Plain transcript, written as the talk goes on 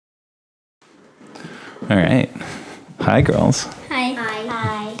All right. Hi, girls. Hi.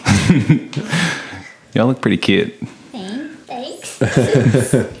 Hi. Y'all look pretty cute. Thanks.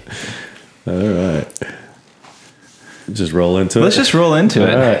 All right. Just roll into it. Let's just roll into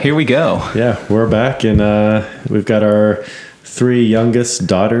it. Right. Here we go. Yeah, we're back, and we've got our 3 youngest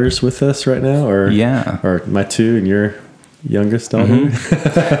daughters with us right now. Or my 2 and your youngest daughter.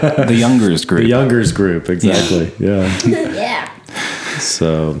 Mm-hmm. The youngers group. The youngers group, exactly. Yeah. Yeah.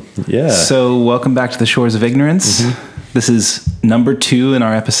 So, yeah. So, welcome back to the Shores of Ignorance. Mm-hmm. This is number 2 in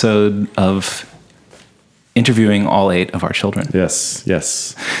our episode of interviewing all 8 of our children. Yes.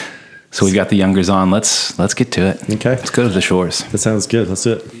 So we've got the youngers on. Let's get to it. Okay. Let's go to the shores. That sounds good. Let's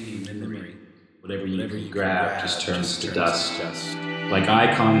do it. Whatever you grab just turns to dust. Like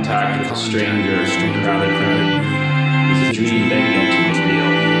eye contact with a stranger in a crowded room is a dream begging to be real.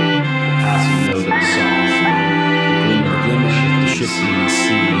 The passing note of a song, the glimmer of the shifting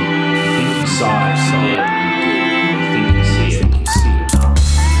sea. You think you saw it, you think you see it.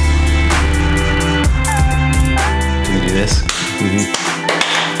 Can we do this?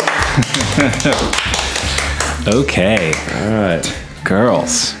 Okay. All right.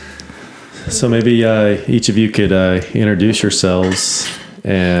 Girls. So maybe each of you could introduce yourselves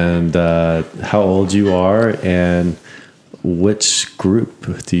and how old you are and which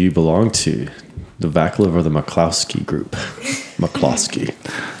group do you belong to? The Vaclav or the McCloskey group? McCloskey.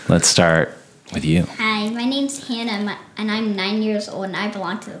 Let's start with you. Hi, my name's Hannah, and I'm 9 years old, and I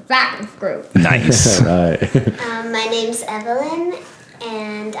belong to the Vaclav group. Nice. Right. My name's Evelyn,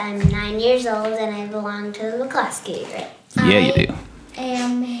 and I'm 9 years old, and I belong to the McCloskey group. Yeah, you do. I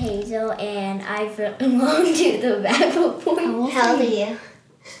am Hazel, and I belong to the Vaclav group. How old are you?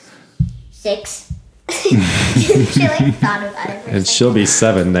 6. She thought about it for a And second. she'll be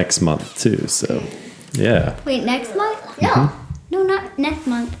 7 next month too. So, yeah. Wait, next month? No. No, not next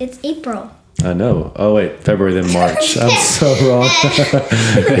month. It's April. I know. Oh wait, February then March. I'm so wrong.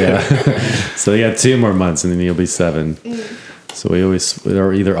 Yeah. So you got 2 more months, and then you'll be 7. So we always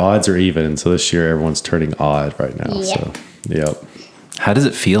are either odds or even. And so this year everyone's turning odd right now. Yep. So, yep. How does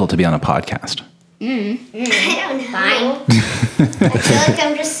it feel to be on a podcast? I don't know. Fine. I feel like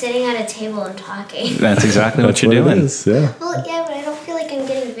I'm just sitting at a table and talking. That's exactly what That's you're what it doing. is, yeah. Well, yeah, but I don't feel like I'm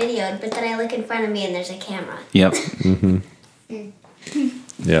getting videoed. But then I look in front of me and there's a camera. Yep.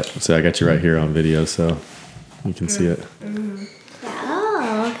 Yep. So I got you right here on video, so you can see it.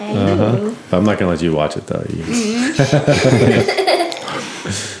 Oh, okay. But I'm not gonna let you watch it though.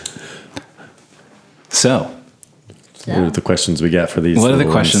 So, What are the questions we got for these? what are the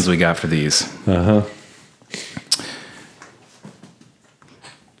little questions ones? we got for these?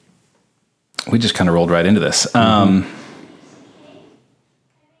 We just kind of rolled right into this.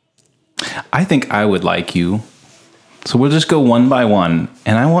 I think I would like you. So we'll just go one by one,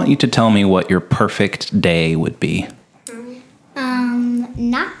 and I want you to tell me what your perfect day would be.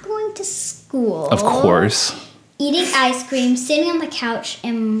 Not going to school. Of course. Eating ice cream, sitting on the couch,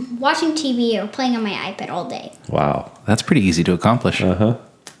 and watching TV or playing on my iPad all day. Wow. That's pretty easy to accomplish.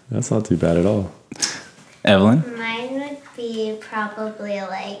 That's not too bad at all. Evelyn? Mine would be probably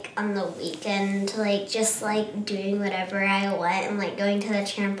like on the weekend, like just like doing whatever I want and like going to the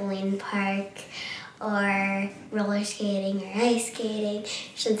trampoline park or roller skating or ice skating,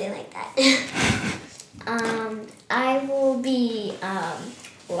 something like that. I will be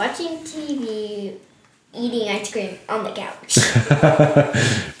watching TV, eating ice cream on the couch.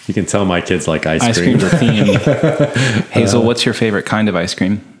 You can tell my kids like ice Ice cream. cream's a theme. Hazel, what's your favorite kind of ice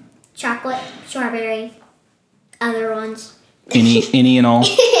cream? Chocolate, strawberry, other ones. Any and all?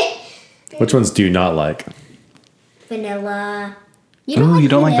 Which ones do you not like? Vanilla. Ooh, you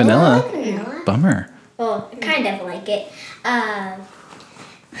don't like vanilla? Vanilla? Bummer. Well, kind of like it.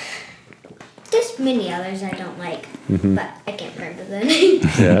 There's many others I don't like, but I can't remember the name.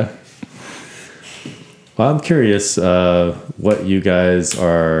 Yeah. Well, I'm curious what you guys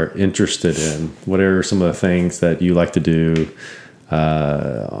are interested in. What are some of the things that you like to do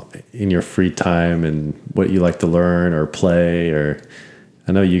in your free time, and what you like to learn or play? Or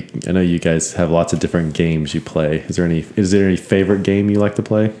I know you guys have lots of different games you play. Is there any favorite game you like to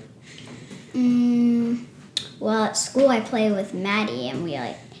play? Well, at school I play with Maddie, and we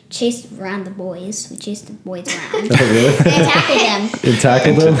chase around the boys. We chase the boys around. Really? And tackle them. And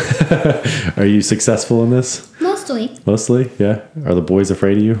tackle them? Are you successful in this? Mostly. Mostly, yeah. Are the boys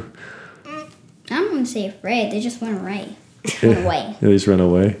afraid of you? I don't want to say afraid. They just run away. Run away. They just run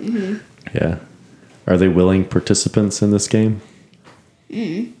away? Yeah. Are they willing participants in this game?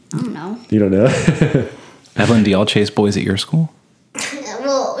 I don't know. You don't know? Evelyn, do y'all chase boys at your school?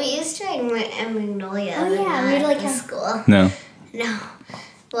 Well, we used to in Magnolia. Oh, but yeah, not we at like the have- school. No. No,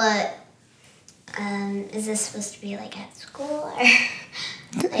 but Is this supposed to be like at school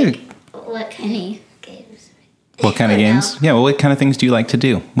or like what kind of games? What kind of I don't games? know. Yeah, well, what kind of things do you like to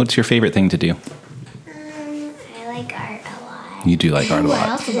do? What's your favorite thing to do? I like art a lot. You do like art a I lot.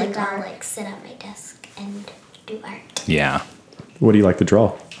 also like I'll art. like sit at my desk and do art. Yeah. What do you like to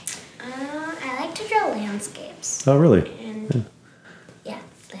draw? I like to draw landscapes Oh, really? and yeah,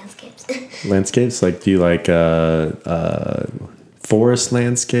 landscapes. Landscapes? Like, do you like forest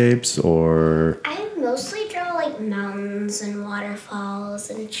landscapes or? I mostly draw like mountains and waterfalls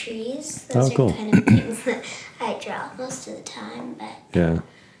and trees. Oh, Those cool. are kind of things that I draw most of the time. But Yeah.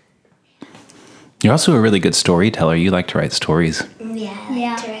 You're also a really good storyteller. You like to write stories. yeah, I like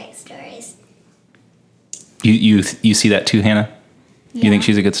Yeah. to write stories. You see that too, Hannah? You think Yeah.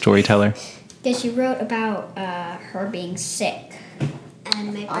 she's a good storyteller? Because she wrote about her being sick.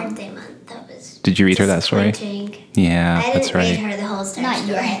 And my birthday month, that was. Did you read her that story? disappointing. Yeah, I that's didn't read right. her the whole story. Not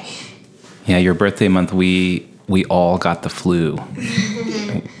yet. Yeah, your birthday month, we all got the flu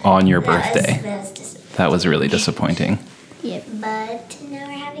on your birthday. That was disappointing. That was really disappointing. Yep. But now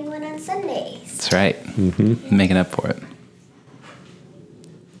we're having one on Sundays. That's right. Making up for it.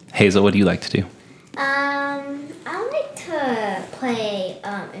 Hazel, what do you like to do? I like to play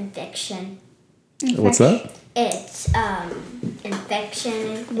Infection. What's that? It's Infection.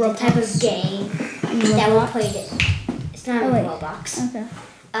 It's a type of game that we played it. It's not Oh, wait. Roblox.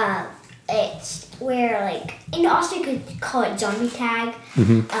 Okay. It's where like in Austin you could call it zombie tag.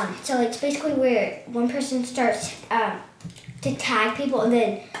 So it's basically where one person starts to tag people and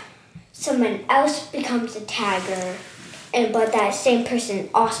then someone else becomes a tagger, but that same person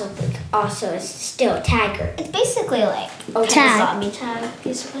also is still a tagger. It's basically like Tag. zombie tag,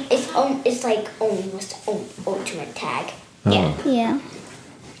 basically. It's like almost ultimate tag. Yeah. Yeah.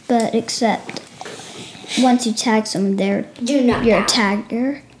 But except once you tag someone, Do not you're a out.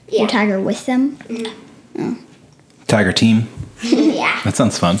 tagger. Yeah. You're a tagger with them. Tiger team? Yeah, That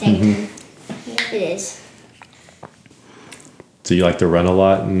sounds fun. it is. So you like to run a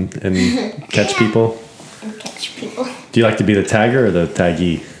lot and catch Yeah. people? And catch people. Do you like to be the tagger or the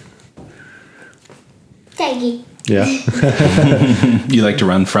taggee? Taggy. Yeah. You like to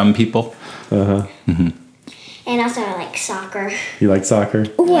run from people? And also I like soccer. You like soccer?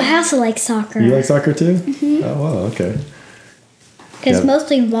 Oh, I also like soccer. You like soccer too? Oh, wow. Okay. Because Yeah.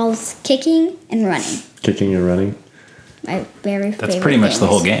 mostly involves kicking and running. Kicking and running. My very That's favorite pretty much the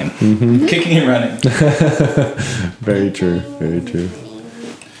whole things. game. Kicking and running. Very true. Very true.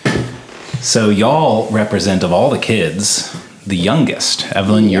 So y'all represent, of all the kids, the youngest.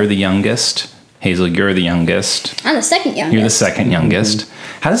 Evelyn, you're the youngest. Hazel, you're the youngest. I'm the second youngest. You're the second youngest.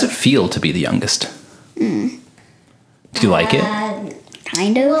 How does it feel to be the youngest? Do you like it?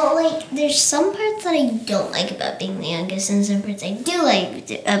 Kind of. Well, like, there's some parts that I don't like about being the youngest, and some parts I do like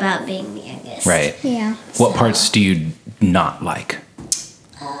about being the youngest. Right. Yeah. What parts do you not like?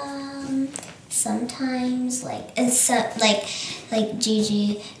 Sometimes, like, and so, like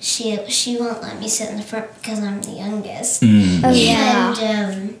Gigi, she won't let me sit in the front because I'm the youngest. Oh,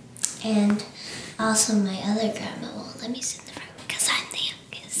 yeah. And also my other grandma won't let me sit in the front because I'm the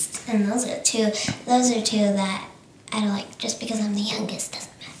youngest. And those are two that I don't like just because I'm the youngest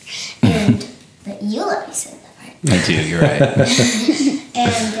doesn't matter. But you let me sit in the front. I do, you're right.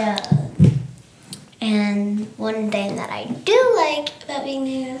 And one thing that I do like about being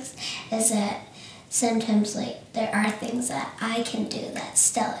the youngest is that sometimes like there are things that I can do that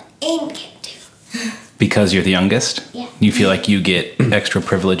Stella and Aiden can't do. Because you're the youngest? Yeah. You feel like you get extra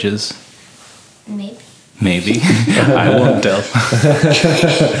privileges? Maybe. Maybe. I won't tell.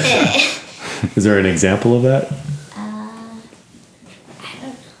 Is there an example of that? I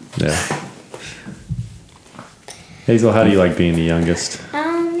don't know. Yeah. Hazel, how do you like being the youngest?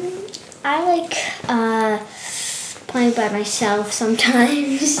 I like playing by myself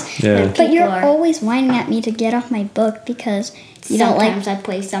sometimes. Yeah. And But you're people are- always whining at me to get off my book because you don't like. Sometimes I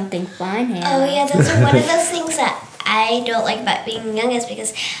play something fun. And Oh yeah, those are one of those things that I don't like about being the youngest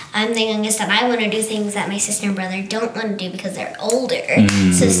because I'm the youngest and I want to do things that my sister and brother don't want to do because they're older.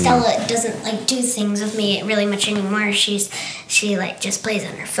 So Stella doesn't like do things with me really much anymore. She like just plays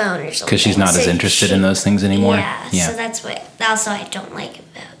on her phone or something. Because she's not as interested in those things anymore? Yeah, so that's what also I don't like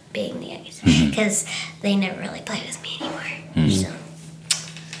about being the youngest because they never really play with me anymore. So.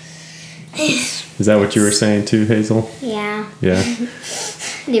 Is that what you were saying too, Hazel? Yeah. Yeah.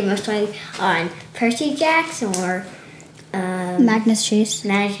 They must play on Percy Jackson or Magnus Chase.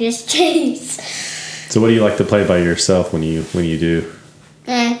 Magnus Chase. So what do you like to play by yourself when you do?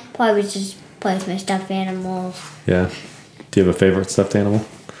 Probably just play with my stuffed animals. Yeah. Do you have a favorite stuffed animal?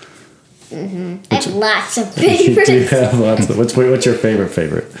 I have lots of You do favorites. have lots of, what's your favorite?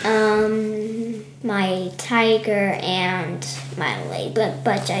 my tiger and my ladybug,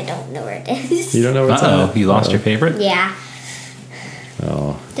 but I don't know where it is. You don't know where it's Uh-oh, at? you lost your favorite? Yeah,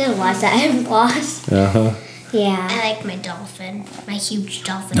 Oh. there's lots that I've lost. Uh-huh. Yeah. I like my dolphin, my huge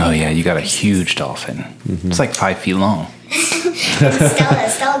dolphin. Oh, yeah, you got a huge dolphin. It's like 5 feet long.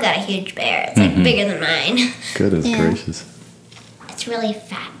 Stella got a huge bear. It's like bigger than mine. Goodness Yeah. gracious. It's really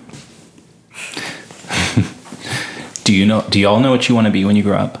fat. Do you all know what you want to be when you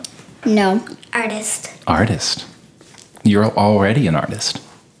grow up? No. Artist. Artist. You're already an artist.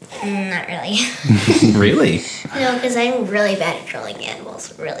 Not really. Really? No, because I'm really bad at drawing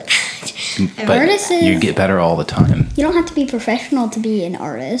animals. Really bad. I'm But really Artist bad. is- you get better all the time. You don't have to be professional to be an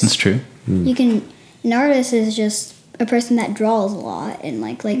artist. That's true. You can. An artist is just a person that draws a lot and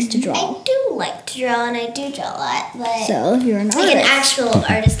like likes to draw. I do like to draw, and I do draw a lot, but So you're an like an artist. actual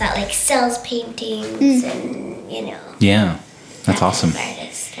artist that like sells paintings and Yeah. That's that awesome. kind of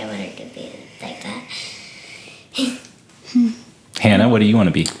artist. I wanted to be like that. Hannah, what do you want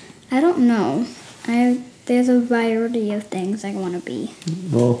to be? I don't know. There's a variety of things I want to be.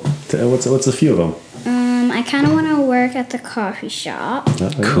 Well, what's a few of them? I kind of want to work at the coffee shop,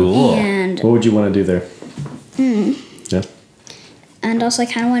 Cool. and What would you want to do there? Yeah. also I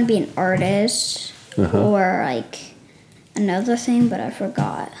kind of want to be an artist Uh-huh. or like another thing, but I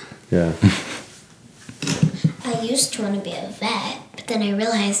forgot. Yeah. I used to want to be a vet, but then I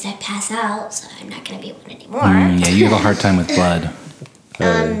realized I'd pass out, so I'm not going to be one anymore. Yeah, you have a hard time with blood.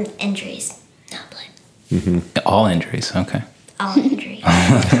 Injuries, not blood. All injuries. Okay. All injuries.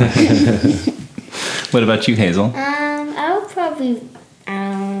 What about you, Hazel? I would probably,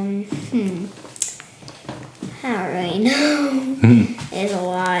 I don't really know. There's a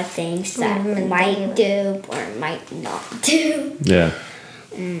lot of things that I might do or might not do. Yeah.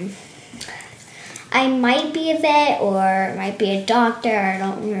 I might be a vet or might be a doctor. I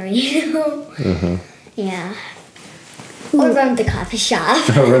don't really know. Yeah. Or run the coffee shop.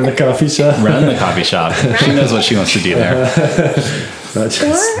 Run the coffee shop. Run the coffee shop. She knows what she wants to do there. Not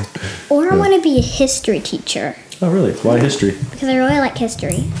just- Or I want to be a history teacher Oh, really? Why history? because I really like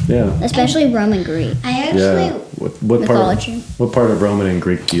history, Yeah. especially Roman Greek. I actually, Yeah. What Mythology. what part of Roman and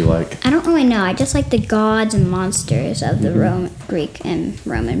Greek do you like? I don't really know. I just like the gods and monsters of the Roman, Greek and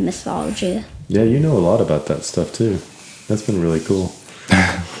Roman mythology. Yeah, you know a lot about that stuff too. That's been really cool.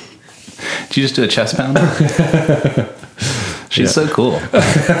 Did you just do a chest pound? She's so cool.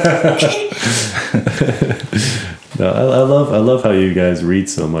 No, I love how you guys read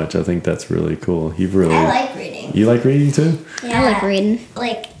so much. I think that's really cool. You've really I like reading. You like reading too? I like reading.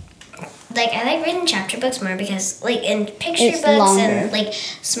 Like I like reading chapter books more because like in picture It's books longer. and like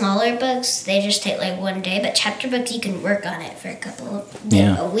smaller books they just take like one day, but chapter books you can work on it for a couple of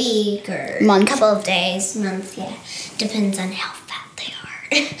Yeah. a week or Month. a couple of days, months, yeah. Depends on how fat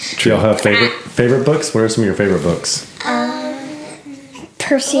they are. Do y'all have favorite books? What are some of your favorite books?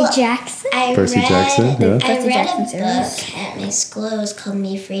 Percy Jackson. Percy Jackson, yeah. I Percy read Jackson a series. book at my school. It was called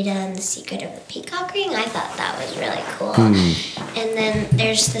Me Frida and the Secret of the Peacock Ring. I thought that was really cool. And then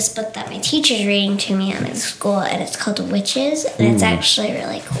there's this book that my teacher's reading to me at my school, and it's called Witches, and it's actually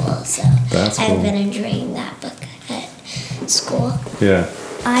really cool. So That's I've cool. been enjoying that book at school. Yeah.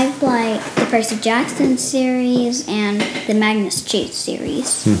 I've liked the Percy Jackson series and the Magnus Chase series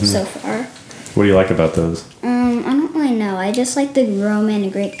so far. What do you like about those? I don't really know. I just like the Roman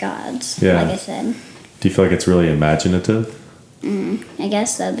and Greek gods. Yeah. Like I said. Do you feel like it's really imaginative? I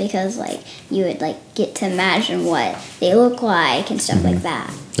guess so because like you would like get to imagine what they look like and stuff like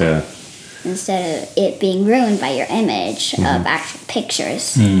that Yeah. instead of it being ruined by your image of actual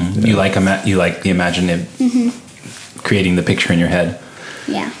pictures. You like the imaginative, creating the picture in your head.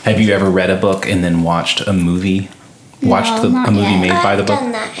 Yeah. Have you ever read a book and then watched a movie? Watched No, not a movie yet. made by the I've book?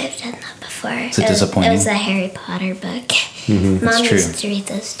 done that. I've done that before. Is it disappointing? It was a Harry Potter book. That's Mom true. used to read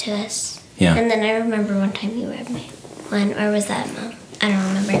those to us. Yeah. And then I remember one time you read me one, or was that Mom? I don't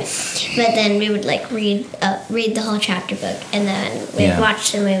remember. But then we would like read the whole chapter book, and then we'd Yeah.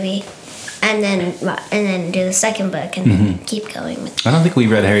 watch the movie, and then do the second book, and then keep going with. I don't think we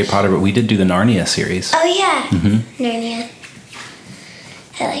read Harry Potter, but we did do the Narnia series. Oh yeah, Narnia.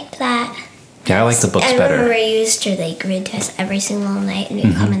 I liked that. Yeah, I like the books I remember better. we used to like read to us every single night, and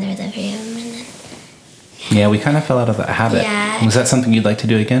we'd come in the living room, and then. Yeah, we kind of fell out of that habit. Yeah. Was that something you'd like to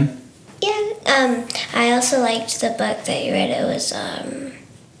do again? Yeah, I also liked the book that you read. It was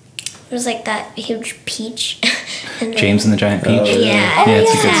like that huge peach. And then- James and the Giant Peach? Yeah,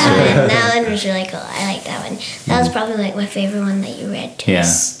 it's a good that story. one. That one was really cool. I like that one. That was probably like my favorite one that you read to Yeah.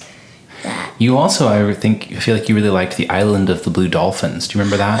 us. That. You also, I feel like you really liked The Island of the Blue Dolphins. Do you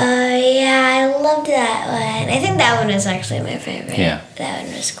remember that? Yeah, I loved that one. I think that one was actually my favorite. Yeah. That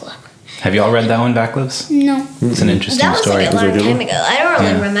one was cool. Have you all read that one, Backlives? No. It's an interesting That was story. like a long good time one? ago. I don't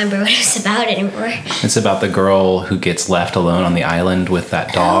really Yeah. remember what it was about anymore. It's about the girl who gets left alone on the island with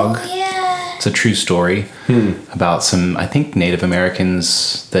that dog. Oh, yeah. It's a true story about some, I think, Native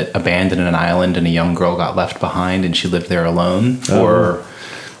Americans that abandoned an island and a young girl got left behind and she lived there alone for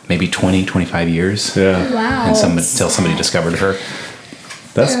maybe 20, 25 years. Yeah. Wow. And until somebody discovered her.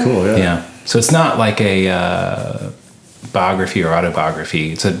 That's cool. Yeah. Yeah. So it's not like a biography or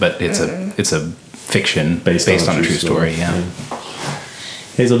autobiography. It's a fiction based on a true story. Yeah.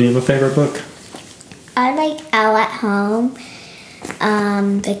 Hazel, do you have a favorite book? I like Owl at Home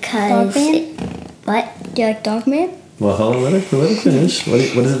because... Dogman? What? Do you like Dogman? Well, hold on, let her finish. What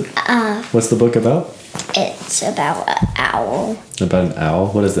is it? What's the book about? It's about an owl. About an owl.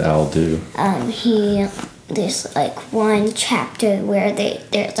 What does the owl do? There's like one chapter where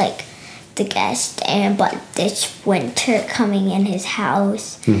there's like the guest but this winter coming in his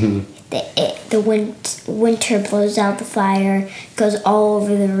house. The winter blows out the fire, goes all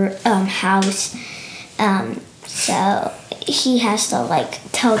over the house. So he has to like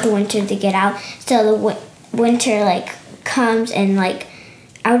tell the winter to get out. So the winter like comes and like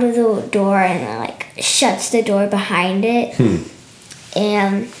out of the door and like shuts the door behind it.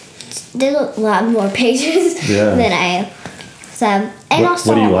 And there's a lot more pages than I said. And What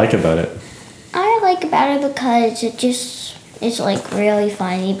do you like about it? I like about it because it's like really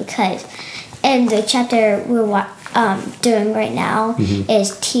funny because in the chapter we're doing right now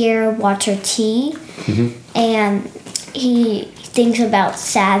is Tear Water Tea, and he thinks about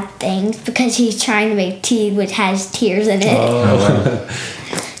sad things because he's trying to make tea which has tears in it. Oh, wow.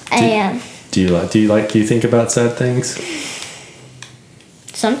 And Do you think about sad things?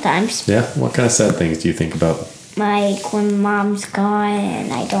 sometimes, Yeah. What kind of sad things do you think about? like when Mom's gone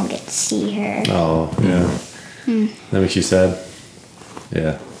and I don't get to see her. Oh, yeah. That makes you sad?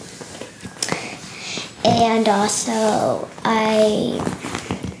 Yeah. And also, I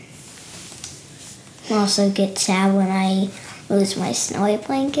also get sad when I lose my snowy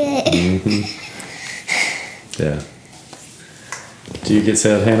blanket. Yeah. Do you get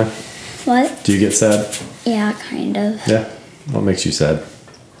sad, Hannah? What? Do you get sad? Yeah, kind of. Yeah. What makes you sad?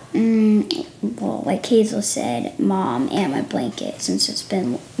 Well, like Hazel said, Mom and my blanket, since it's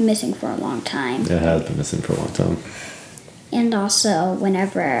been missing for a long time. It has been missing for a long time. And also,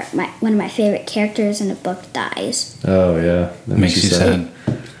 whenever one of my favorite characters in a book dies, Oh, yeah. That Makes you sad.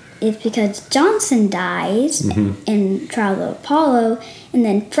 it's because Johnson dies in Trial of Apollo, and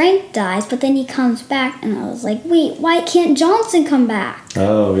then Frank dies, but then he comes back, and I was like, wait, why can't Johnson come back?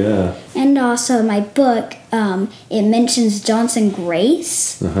 Oh, yeah. And also, my book, it mentions Johnson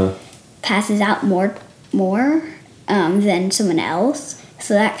Grace passes out more than someone else,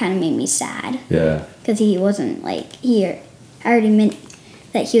 so that kind of made me sad. Yeah. Because he wasn't like here. I already meant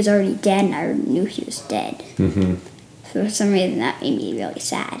that he was already dead, and I already knew he was dead. For some reason, that made me really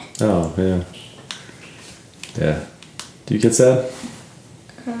sad. Oh, yeah. Yeah. Do you get sad?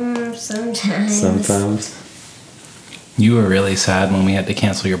 Sometimes. Sometimes. You were really sad when we had to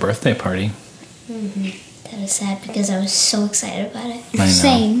cancel your birthday party. That was sad because I was so excited about it. I know.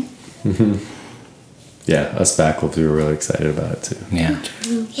 Same. Yeah, us Backwolves, we were really excited about it, too. Yeah.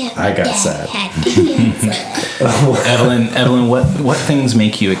 Yeah, I got Dad sad. had to cancel it. Evelyn, what things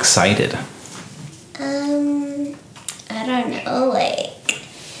make you excited? I don't know, like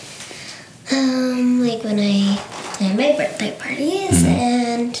when I plan my birthday parties,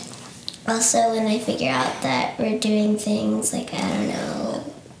 and also when I figure out that we're doing things like, I don't know,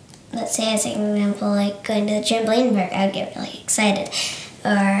 let's say as an example, like going to the trampoline park, I would get really excited.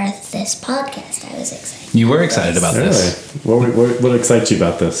 Or this podcast, I was excited. You were excited about this. Really? What excites you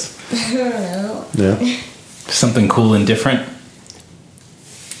about this? I don't know. Yeah. Something cool and different?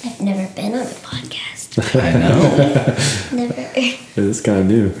 I've never been on a podcast. I know. Never. It is kind of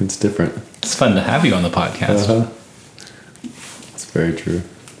new. It's different. It's fun to have you on the podcast. It's very true.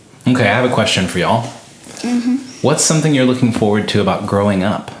 Okay, I have a question for y'all. What's something you're looking forward to about growing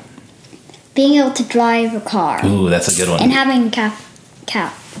up? Being able to drive a car Ooh, that's a good one. and having coffee.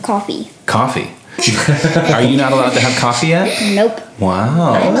 Coffee. Are you not allowed to have coffee yet? Nope.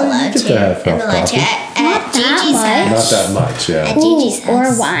 Wow. I'm allowed You get to. to have I'm allowed to. coffee. At Gigi's that house. Not that much, yeah. At Gigi's Ooh, or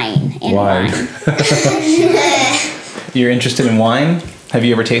house. wine. And Wine. You're interested in wine? Have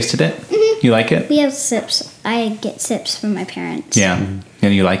you ever tasted it? You like it? We have sips. I get sips from my parents. Yeah.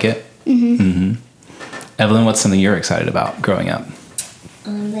 And you like it? Mm-hmm. Evelyn, what's something you're excited about growing up?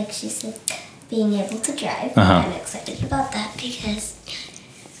 Like she said, being able to drive. Uh-huh. I'm excited about that because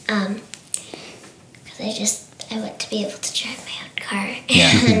I want to be able to drive my own car.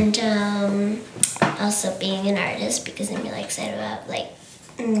 Yeah. And also being an artist because I'm really excited about like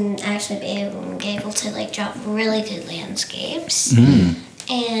actually be able to like draw really good landscapes.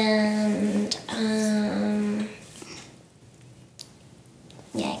 And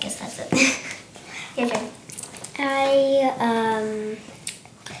yeah, I guess that's it. Your turn. I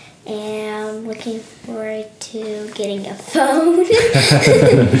am looking forward to getting a phone.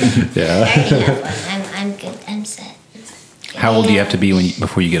 I Yeah. already have one. I'm good. I'm set. How old do you have to be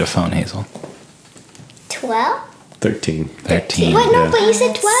before you get a phone, Hazel? 12? 13. 13. Wait, no, Yeah. but you said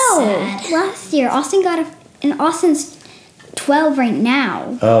That's 12 sad. last year. Austin got and Austin's 12 right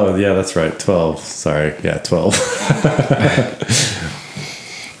now. Oh, yeah, that's right. 12. Sorry. Yeah, 12.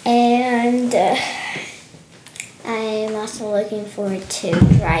 And I'm also looking forward to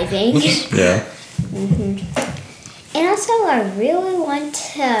driving. Yeah. And also, I really want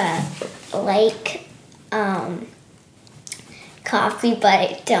to like coffee, but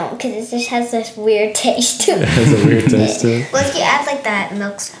I don't because it just has this weird taste to it. Has a weird taste to it. Well, if you add like that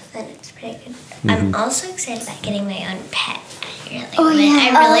milk stuff, then it's pretty good. I'm also excited about getting my own pet. I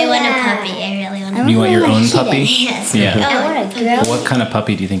really want a puppy. I really want You want your own kitten. puppy? Yes. Yeah. I want a girl. What kind of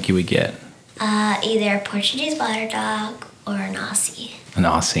puppy do you think you would get? Either a Portuguese water dog or an Aussie. An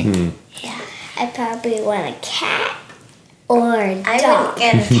Aussie. Yeah. I probably want a cat or a I dog. would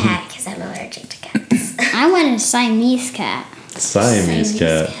get a cat because I'm allergic to cats. I want a Siamese cat. Siamese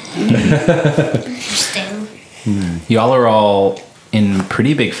cat. Interesting. Y'all are all in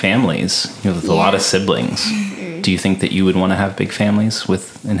pretty big families with a lot of siblings. Do you think that you would want to have big families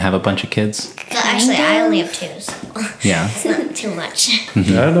and have a bunch of kids? Well, actually, I only have 2, so Yeah. it's not too much. I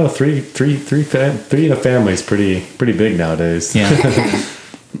don't know. Three in a family is pretty big nowadays. Yeah.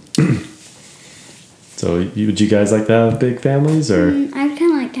 So would you guys like to have big families or I'd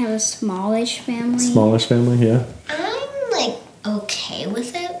kind of like to have a smallish family. smallish family? Yeah. I'm like okay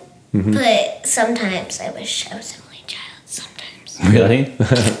with it, but sometimes I wish I was an only child. Sometimes, Really?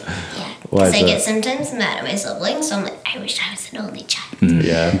 yeah, Why is because I that? get sometimes mad at my siblings. So I'm like, I wish I was an only child.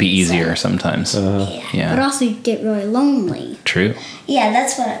 Yeah. Be easier sometimes. Yeah. But Yeah. also you get really lonely. True. Yeah,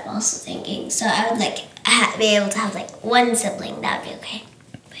 that's what I'm also thinking. So I would like be able to have like one sibling. That'd be okay.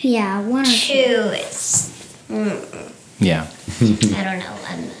 Yeah, one or 2 two. is Yeah. I don't know.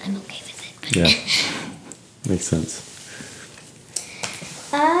 I'm okay with it. But Yeah. Makes sense.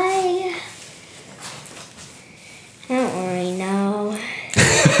 I don't really know.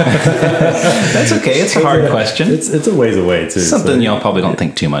 That's okay. It's a hard question. It's a ways away too. Something so- y'all probably don't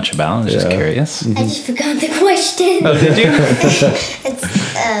think too much about. I was just Yeah. curious. I just forgot the question. Oh, did you? it's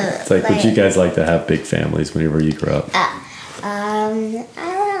It's like, would you guys like to have big families whenever you grow up? I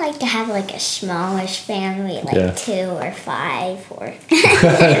would like to have like a smallish family, like Yeah. 2 or 5 or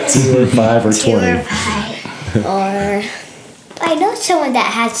 2 or 5 or 2 or 20? 5. or I know someone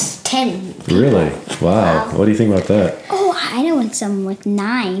that has 10 people. Really? Wow. What do you think about that? Oh, I know someone with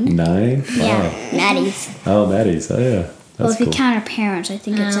 9. 9? Wow. Yeah, Maddie's. Oh, Maddie's. Oh, yeah. Well, That's if you cool. count our parents, I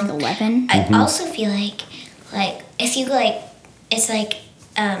think it's like 11. I also feel like if you it's like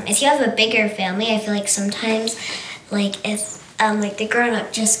if you have a bigger family, I feel like sometimes if like the grown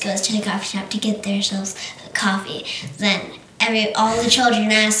up just goes to the coffee shop to get themselves a coffee, then all the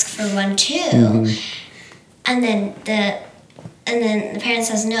children ask for one too, and then the parent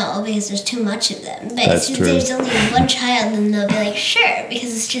says no because there's too much of them. But That's if true. there's only one child, then they'll be like, sure,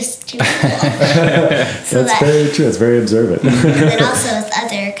 because it's just two people. So That's very true. It's very observant. and then also with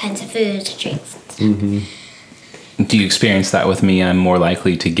other kinds of foods, drinks. Do you experience that with me? I'm more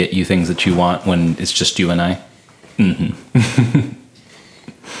likely to get you things that you want when it's just you and I.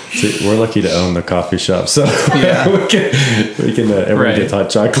 See, we're lucky to own the coffee shop, so Yeah. we can everyone Right. gets hot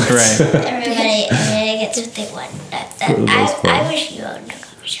chocolates. Right. Everybody gets what they want. For the most part. I wish you owned a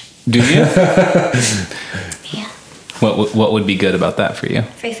coffee shop. Do you? Yeah. What would be good about that for you?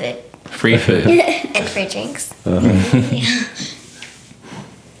 Free food Free food. and free drinks.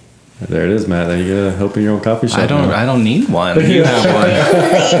 There it is, Matt. Now you gotta open your own coffee shop. now. I don't need one. You have one.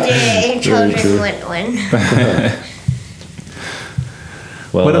 Your children true. want one.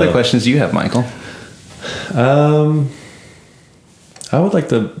 Well, What other questions do you have, Michael? I would like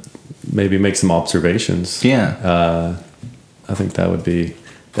to maybe make some observations. Yeah. I think that would be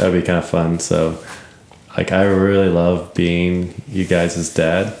kind of fun. So, like, I really love being you guys'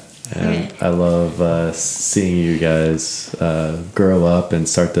 dad, and I love seeing you guys grow up and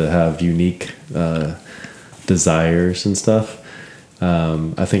start to have unique desires and stuff.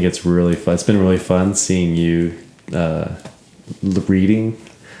 I think it's really fun. It's been really fun seeing you reading.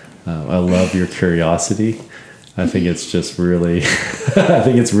 I love your curiosity. I think it's just really, I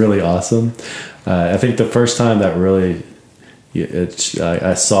think it's really awesome. I think the first time that really,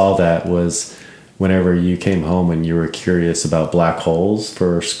 I saw that was whenever you came home and you were curious about black holes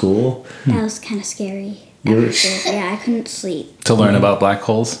for school. That was kind of scary. I couldn't sleep. To learn about black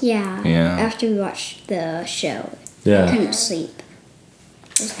holes? Yeah. Yeah. After we watched the show, Yeah. I couldn't sleep.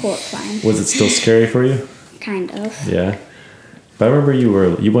 It was horrifying. Was it still scary for you? Kind of. Yeah. But I remember you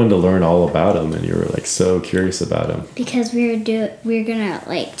wanted to learn all about them, and you were like so curious about them. Because we were gonna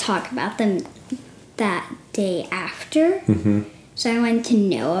like talk about them that day after. Mm-hmm. So I wanted to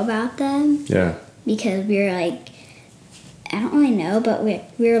know about them Yeah. because we were like, I don't really know, but we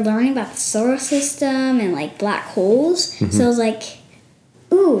were learning about the solar system and like black holes. Mm-hmm. So I was like,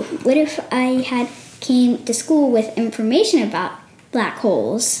 ooh, what if I came to school with information about black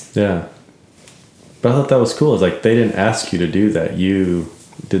holes? Yeah. But I thought that was cool. It's like they didn't ask you to do that. You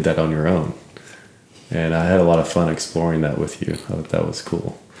did that on your own. And I had a lot of fun exploring that with you. I thought that was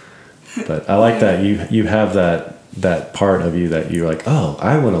cool. But I like that you have that part of you that you're like, oh,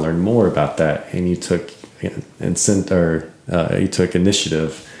 I want to learn more about that. And you took you took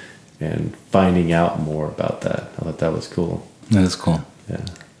initiative in finding out more about that. I thought that was cool. That is cool. Yeah.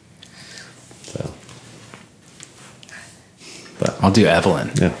 So. But I'll do Evelyn.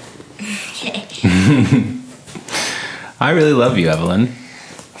 yeah. I really love you, Evelyn.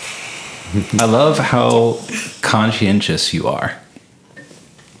 I love how conscientious you are.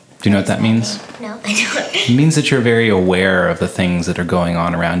 Do you know what that means? No, I don't. It means that you're very aware of the things that are going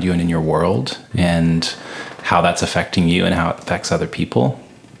on around you and in your world and how that's affecting you and how it affects other people.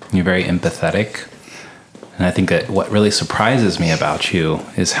 You're very empathetic. And I think that what really surprises me about you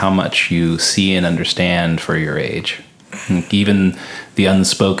is how much you see and understand for your age. Even the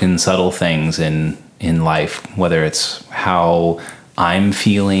unspoken subtle things in life, whether it's how I'm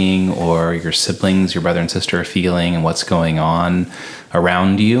feeling or your siblings, your brother and sister are feeling and what's going on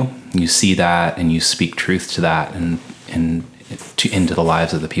around you, you see that and you speak truth to that and into the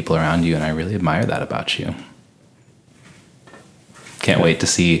lives of the people around you. And I really admire that about you. Can't wait to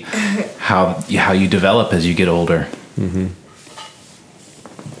see how you develop as you get older. Mm-hmm.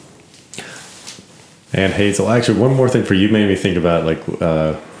 And Hazel, actually, one more thing for you made me think about, like,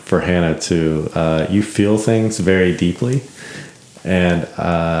 for Hannah too. You feel things very deeply, and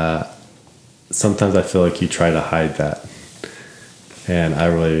sometimes I feel like you try to hide that. And I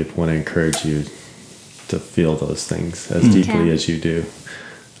really want to encourage you to feel those things as deeply as you do,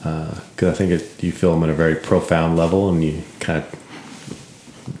 because I think you feel them at a very profound level, and you kind of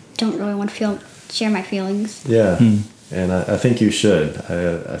Don't really want to share my feelings. yeah. And I think you should.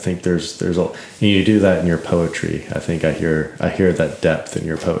 I think there's and you do that in your poetry. I think I hear that depth in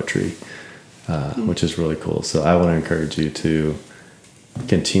your poetry, which is really cool. So I want to encourage you to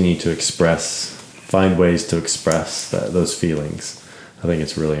continue to find ways to express those feelings. I think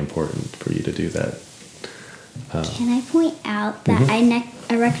it's really important for you to do that. Can I point out that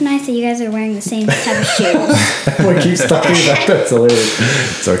I recognize that you guys are wearing the same type of shoes? Everyone keeps talking about that. It's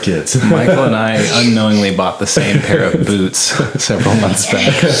hilarious. It's our kids. Michael and I unknowingly bought the same pair of boots several months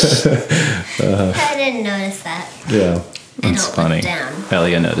back. I didn't notice that. Yeah. That's funny. Down.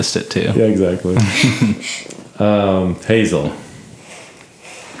 Elia noticed it too. Yeah, exactly. Hazel.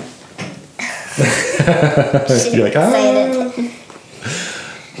 You're like, Excited.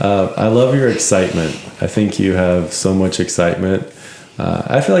 I love your excitement. I think you have so much excitement.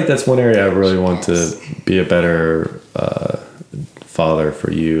 I feel like that's one area I really want to be a better father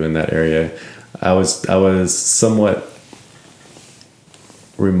for you in that area. I was somewhat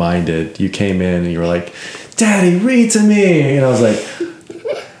reminded. You came in and you were like, "Daddy, read to me," and I was like,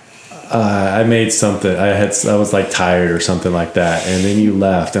 I made something. I was like tired or something like that, and then you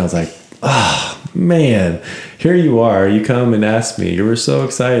left, and I was like, "Ah, oh, man, here you are. You come and ask me. You were so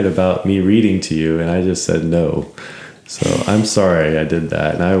excited about me reading to you, and I just said no." So I'm sorry I did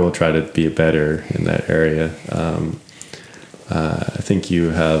that, and I will try to be better in that area. I think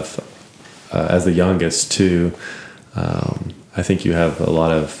you have, as the youngest too, I think you have a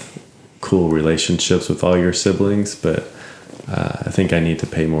lot of cool relationships with all your siblings, but I think I need to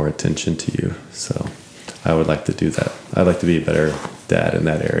pay more attention to you. So I would like to do that. I'd like to be a better dad in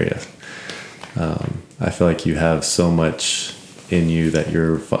that area. I feel like you have so much in you that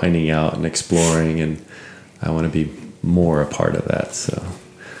you're finding out and exploring, and I want to be more a part of that. So,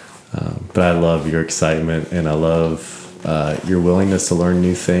 but I love your excitement, and I love your willingness to learn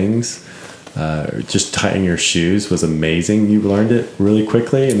new things. Just tying your shoes was amazing. You learned it really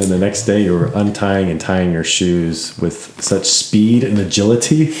quickly, and then the next day you were untying and tying your shoes with such speed and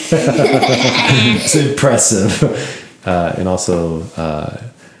agility. It's impressive. And also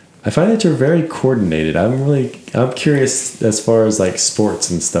I find that you're very coordinated. I'm curious as far as like sports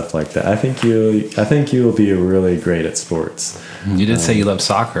and stuff like that. I think you will be really great at sports. You did say you love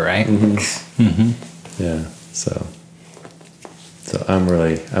soccer, right? Yeah. So I'm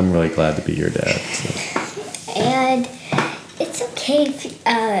really glad to be your dad. So. And it's okay if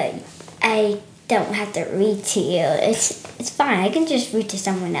I don't have to read to you. It's fine. I can just read to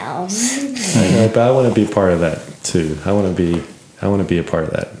someone else. I know, but I want to be part of that too. I want to be a part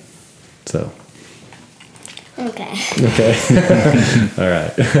of that. So. Okay. Okay. All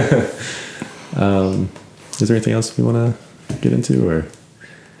right. Is there anything else we want to get into, or?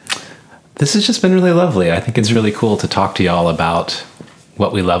 This has just been really lovely. I think it's really cool to talk to y'all about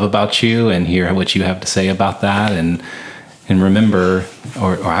what we love about you and hear what you have to say about that, and remember,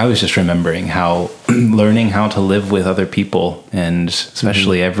 or I was just remembering how learning how to live with other people, and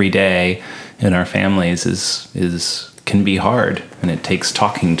especially every day in our families, is can be hard, and it takes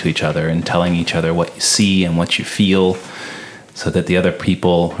talking to each other and telling each other what you see and what you feel, so that the other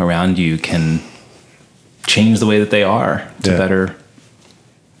people around you can change the way that they are to better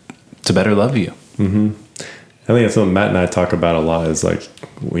love you. Mm-hmm. I think that's what Matt and I talk about a lot. Is like,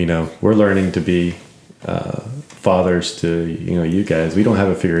 we're learning to be fathers to you guys. We don't have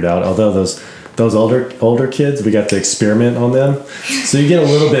it figured out. Although those older kids, we got to experiment on them, so you get a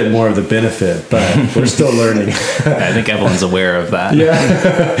little bit more of the benefit. But we're still learning. I think Evelyn's aware of that.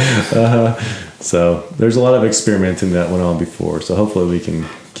 Yeah. So there's a lot of experimenting that went on before. So hopefully we can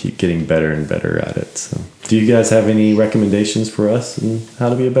keep getting better and better at it. So, do you guys have any recommendations for us and how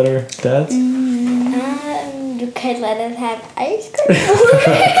to be a better dad? You could let us have ice cream.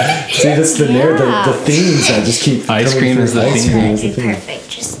 See, that's the themes. I just keep Ice cream is the theme. That'd be perfect.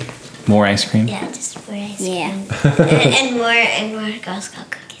 Just More ice cream? yeah, just more ice cream. Yeah. and more Girl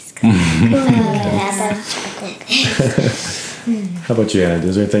Scout cookies. How about you, Anna?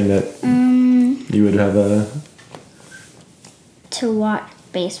 Is there anything that you would have To watch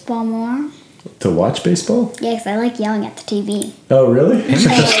baseball more. to watch baseball? Yeah, 'cause I like yelling at the TV. Oh, really?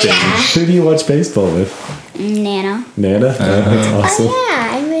 Interesting. Who do you watch baseball with? Nana. Nana? That's awesome. Oh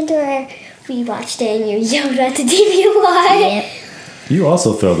yeah, I remember we watched it and you yelled at the TV a lot. Yep. You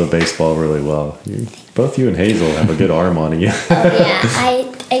also throw the baseball really well. Both you and Hazel have a good arm on you. Yeah, I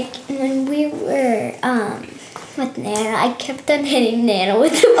when we were with Nana, I kept on hitting Nana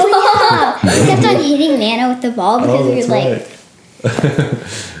with the ball. I kept on hitting Nana with the ball because we that's were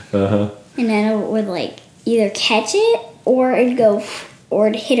like, right. and Nana would like either catch it or it'd go, or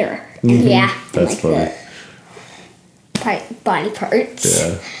it'd hit her. Mm-hmm. Yeah, That's like funny. the body parts.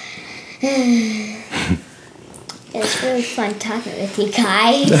 Yeah. It's really fun talking with you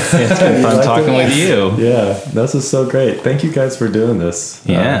guys. It's been fun talking with you. Yeah, this is so great. Thank you guys for doing this.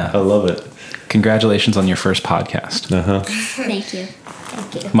 Yeah. I love it. Congratulations on your first podcast. Thank you.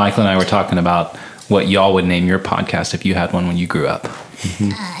 Thank you. Michael and I were talking about what y'all would name your podcast if you had one when you grew up.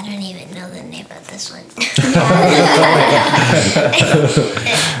 I don't even know the name of this one.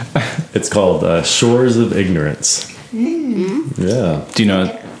 It's called Shores of Ignorance. Mm-hmm. Yeah. Do you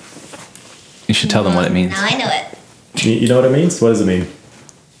know? You should tell them what it means. Now I know it. You know what it means? What does it mean?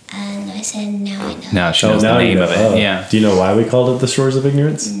 No, I said now I know. No, she knows the now you name know. of it. Oh. Yeah. Do you know why we called it the Shores of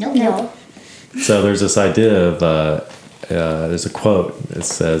Ignorance? Nope. No. So there's this idea of there's a quote. It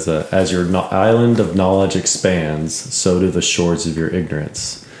says, "As your island of knowledge expands, so do the shores of your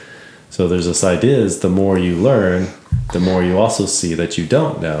ignorance." So there's this idea: is the more you learn, the more you also see that you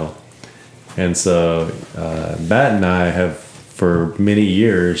don't know. And so Matt and I have, for many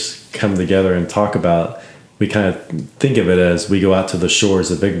years, come together and talk about. We kind of think of it as we go out to the shores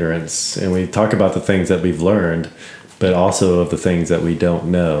of ignorance, and we talk about the things that we've learned, but also of the things that we don't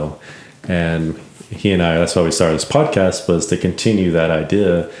know. And he and I, that's why we started this podcast, was to continue that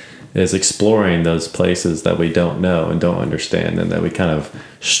idea, is exploring those places that we don't know and don't understand and that we kind of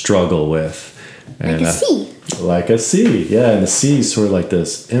struggle with. And, Like a sea. Like a sea, yeah. And the sea is sort of like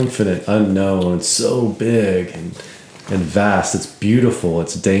this infinite unknown, so big and vast. It's beautiful,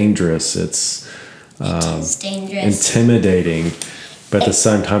 it's dangerous, it's It's dangerous. intimidating, but at the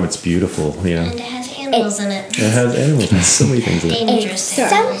same time it's beautiful, you know. And it has animals in it. It has animals and so many things in it. Dangerous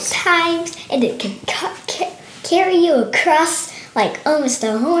animals. Sometimes it can carry you across, like almost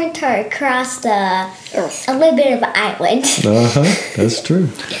the whole entire across the earth, a little bit of an island. That's true.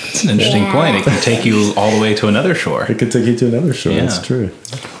 It's an interesting point. It can take you all the way to another shore. It could take you to another shore. Yeah. That's true.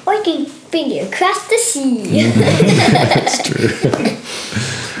 Or it can bring you across the sea. That's true.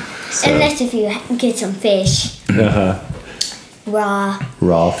 Unless if you get some fish, raw.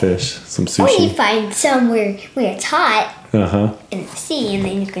 Raw fish, some Or you sushi. find somewhere where it's hot. in the sea, and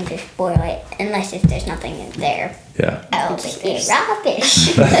then you can just boil it, unless if there's nothing in there. Yeah. Oh, Just eat raw fish.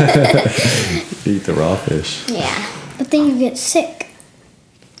 Eat the raw fish. Yeah, But then you get sick.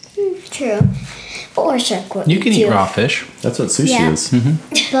 true. Or shark would You can eat too. raw fish. That's what sushi Yeah. is.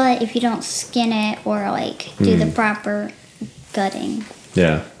 But if you don't skin it or like do the proper gutting.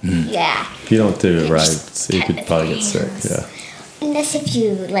 Yeah. Yeah, If you don't do it right, so you could probably get sick. Yeah. unless if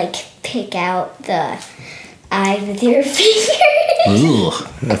you like pick out the eye with your finger. Ooh,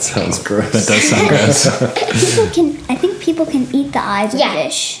 That sounds gross. that does sound gross. I think people can eat the eyes of Yeah.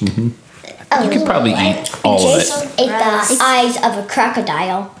 fish. You could probably eat all of it. Jason ate the eyes of a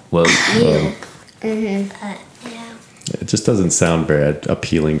crocodile. Whoa. Well, yeah. it just doesn't sound very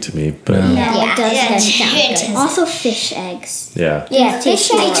appealing to me. But No, Yeah, it doesn't. Yeah, sound it good. does. Also, fish eggs. yeah, Yeah, fish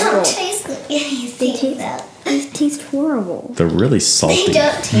They eggs. Don't taste like anything though. They taste horrible. they're really They salty.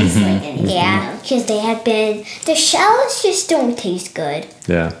 don't taste like anything. Yeah, because they have been. The shells just don't taste good.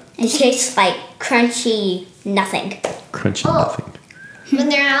 Yeah, It tastes like crunchy nothing. crunchy Oh. nothing. When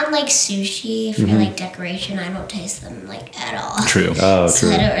they're on like sushi for like decoration, I don't taste them like at all. True. Oh, So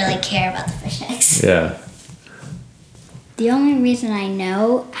I true. don't really care about the fish eggs. Yeah. The only reason I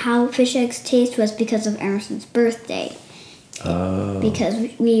know how fish eggs taste was because of Emerson's birthday. Oh. Because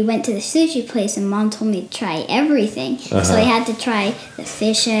we went to the sushi place and Mom told me to try everything. So I had to try the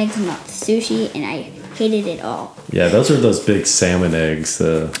fish eggs and not the sushi, and I hated it all. Yeah, those are those big salmon eggs,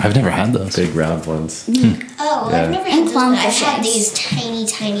 the I've never had those. big round ones. Oh, Yeah. I've never had those, but I've clownfish had eggs. these tiny,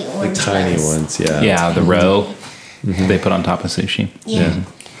 tiny The orange tiny ones, yeah. Yeah, the roe they put on top of sushi. Yeah.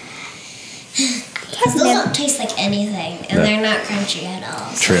 I've Those never, don't taste like anything, and Yeah. they're not crunchy at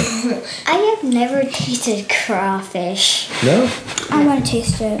all. so- True. I have never tasted crawfish, No? I want to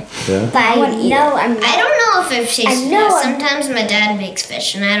taste it. Yeah. but I wouldn't eat know I'm I not. don't know if I've tasted I know it. I'm- Sometimes my dad makes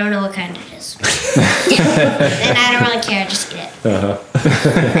fish, and I don't know what kind it is. And I don't really care, just eat it. I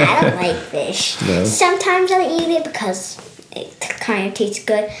don't like fish. No? Sometimes I eat it because it kind of tastes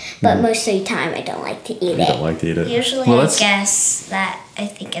good, but most of the time I don't like to eat You it. don't like to eat it? Usually Well, I let's- guess that I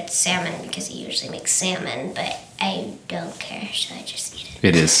think it's salmon because he usually makes salmon, but I don't care, so I just eat it.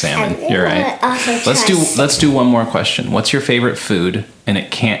 It is salmon. You're right. Also Let's do one more question. What's your favorite food? And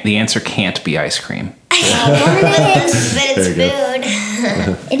the answer can't be ice cream. But it's Very good.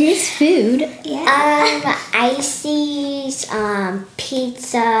 food. It is food. ices,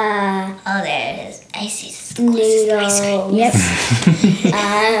 pizza, Oh, there it is. I see this closest ice cream. noodles. Yep.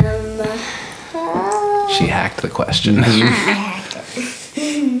 She hacked the question. I hacked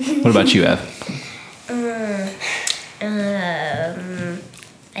it. What about you, Ev?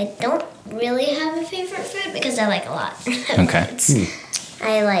 I don't really have a favorite food because I like a lot. Okay.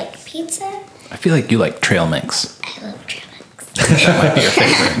 I like pizza. I feel like you like trail mix. I love trail mix. That might be your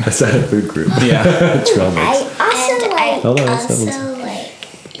favorite. Is that a food group? Yeah. Trail mix. I also And like. I Oh, no, that's- that also like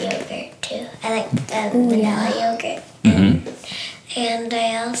yogurt too. I like vanilla yogurt. And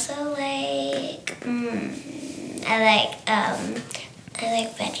I also like I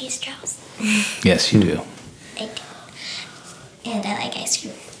like veggie straws. Yes, you do. I do. And I like ice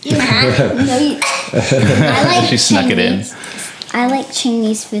cream. No, you, I like She snuck it in. Chinese. I like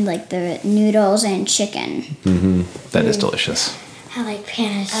Chinese food like the noodles and chicken. That is delicious. I like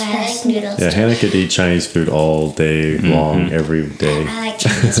panas. I like noodles Yeah, too. Hannah could eat Chinese food all day long, every day. I like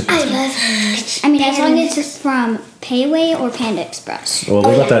Chinese food. I love. I mean, as long as it's from Pei Wei or Panda Express. Well,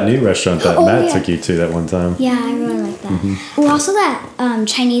 what about that new restaurant that Oh, Matt yeah. took you to that one time? Yeah, I really like that. Or also that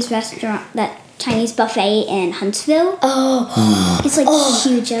Chinese restaurant, that Chinese buffet in Huntsville. Oh, It's like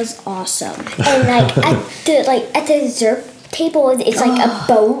huge. It was awesome. and like at the dessert table, it's like a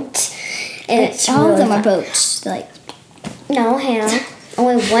boat, and it's All really of them fun. are boats. Like No, Hannah.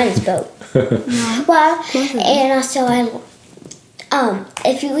 Only one is boat. Well, and also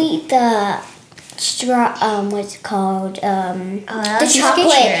if you eat the straw, what's it called? The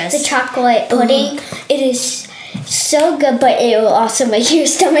chocolate pudding. It is so good, but it will also make your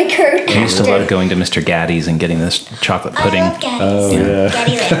stomach hurt. I used to love going to Mr. Gaddy's and getting this chocolate I pudding. love Gaddy's. Oh, yeah.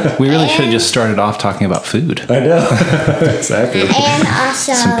 Gaddyland. We really should have just started off talking about food. I know. Exactly. And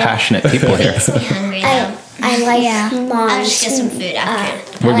also, Some passionate people here. Makes me hungry though. I like I'll mom's. just get some food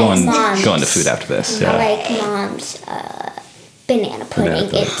after. We're I like going mom's. to food after this. Yeah. I like mom's banana pudding. Banana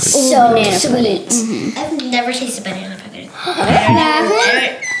pudding. It's so sweet. I've never tasted banana pudding.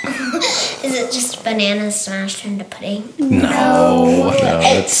 Is it just bananas smashed into pudding? No. No,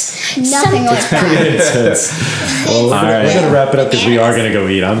 that's nothing like that. pretty intense. Well, we're gonna wrap it up because we are gonna go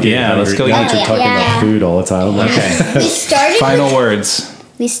eat. I'm getting Yeah, let's hungry. go Now eat. that you're talking Yeah. about food all the time. I'm like, Okay. We started. Final words.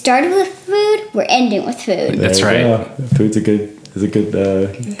 We started with food. We're ending with food. That's there you right. go. Food's a good It's a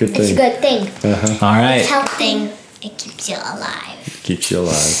thing. good thing. All right. It's healthy. it keeps you alive. Keeps you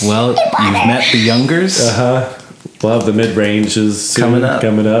alive. Well, you've met the Youngers. We'll have the mid-ranges soon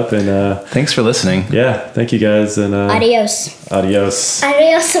coming up. And Thanks for listening. yeah, thank you guys. And Adios. adios.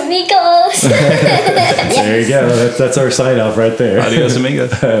 Adios, amigos. There you go. That's our sign-off right there. Adios,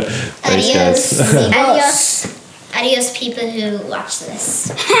 amigos. Thanks, guys. Adios. Adios, people who watch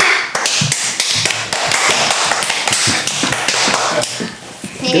this.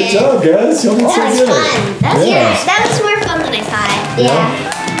 Good job, guys. Y'all did so That was good. fun. That was more fun than I thought. Yeah.